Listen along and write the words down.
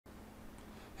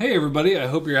Hey everybody, I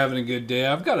hope you're having a good day.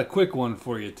 I've got a quick one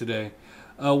for you today.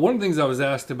 One of the things I was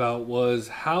asked about was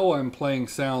how I'm playing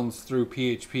sounds through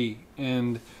PHP.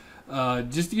 And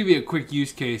just to give you a quick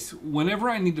use case, whenever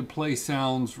I need to play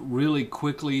sounds really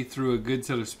quickly through a good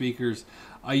set of speakers,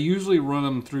 I usually run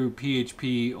them through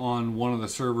PHP on one of the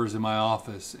servers in my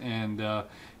office. And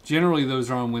generally those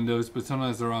are on Windows, but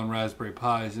sometimes they're on Raspberry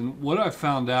Pis. And what I've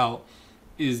found out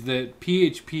is that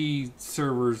PHP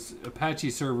servers,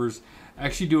 Apache servers,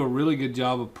 actually do a really good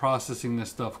job of processing this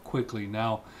stuff quickly.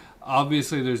 Now,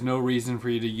 obviously there's no reason for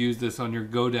you to use this on your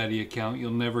GoDaddy account.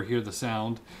 You'll never hear the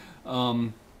sound.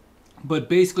 But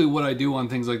basically what I do on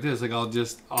things like this, like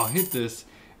I'll hit this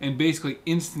and basically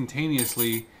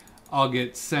instantaneously I'll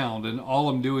get sound. And all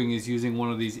I'm doing is using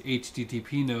one of these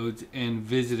HTTP nodes and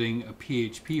visiting a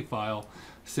PHP file,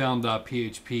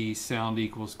 sound.php, sound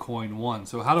equals coin1.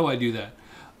 So how do I do that?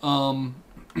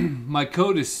 My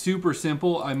code is super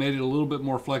simple. I made it a little bit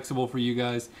more flexible for you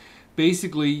guys.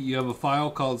 Basically, you have a file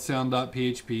called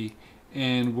sound.php,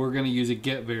 and we're going to use a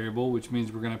get variable, which means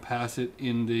we're going to pass it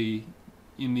in the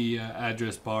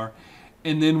address bar.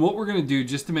 And then what we're going to do,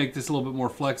 just to make this a little bit more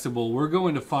flexible, we're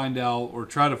going to find out, or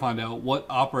try to find out, what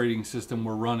operating system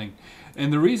we're running.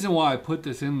 And the reason why I put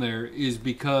this in there is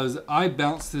because I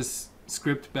bounce this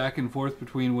script back and forth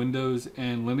between Windows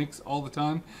and Linux all the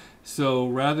time. So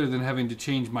rather than having to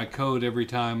change my code every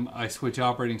time I switch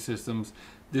operating systems,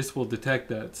 this will detect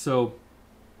that. So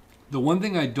the one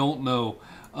thing I don't know,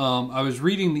 I was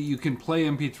reading that you can play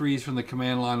MP3s from the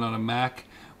command line on a Mac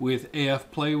with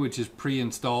AF Play, which is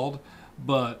pre-installed,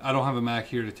 but I don't have a Mac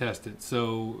here to test it.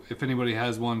 So if anybody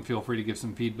has one, feel free to give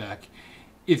some feedback.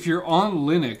 If you're on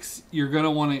Linux, you're going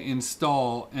to want to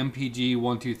install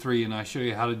MPG123, and I show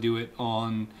you how to do it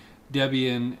on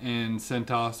Debian and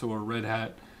CentOS or Red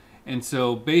Hat. And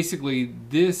so basically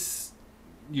this,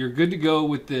 you're good to go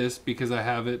with this because I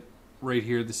have it right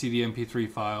here, the CD MP3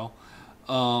 file.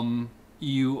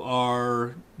 You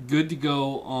are good to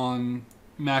go on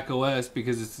Mac OS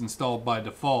because it's installed by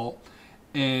default.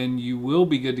 And you will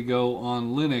be good to go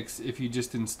on Linux if you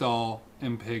just install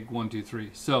MPEG123.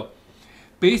 So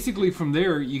basically from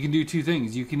there, you can do two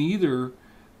things. You can either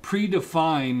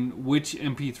predefine which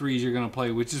MP3s you're going to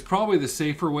play, which is probably the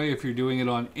safer way if you're doing it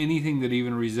on anything that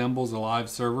even resembles a live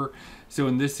server. So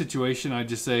in this situation, I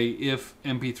just say if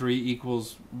MP3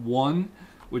 equals 1,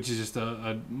 which is just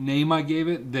a name I gave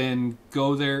it, then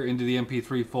go there into the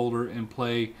MP3 folder and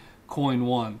play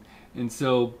coin1. And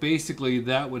so basically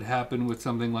that would happen with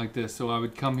something like this. So I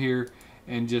would come here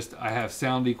and just, I have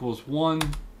sound equals 1,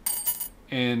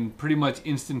 and pretty much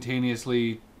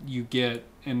instantaneously you get,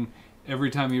 and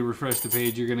every time you refresh the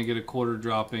page, you're going to get a quarter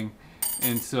dropping.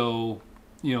 And so,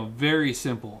 you know, very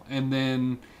simple. And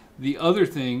then the other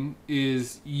thing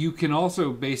is you can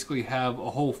also basically have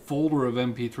a whole folder of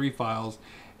MP3 files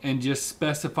and just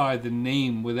specify the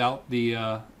name without the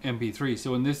MP3.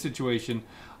 So in this situation,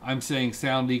 I'm saying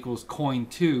sound equals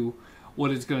coin2.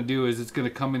 What it's going to do is it's going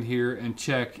to come in here and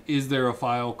check, is there a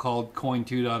file called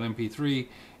coin2.mp3?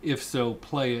 If so,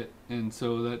 play it. And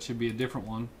so that should be a different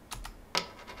one.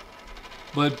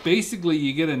 But basically,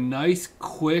 you get a nice,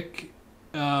 quick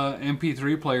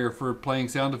MP3 player for playing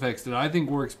sound effects that I think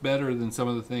works better than some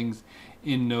of the things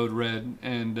in Node-RED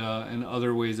and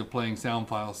other ways of playing sound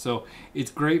files. So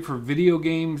it's great for video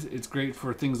games. It's great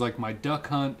for things like my duck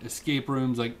hunt, escape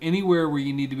rooms, like anywhere where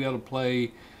you need to be able to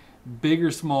play big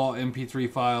or small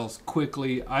MP3 files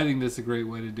quickly. I think this is a great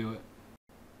way to do it.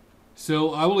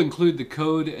 So I will include the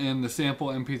code and the sample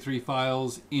MP3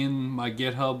 files in my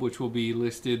GitHub, which will be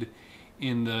listed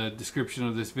in the description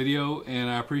of this video. And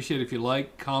I appreciate if you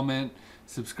like, comment,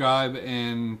 subscribe,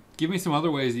 and give me some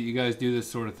other ways that you guys do this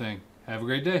sort of thing. Have a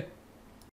great day.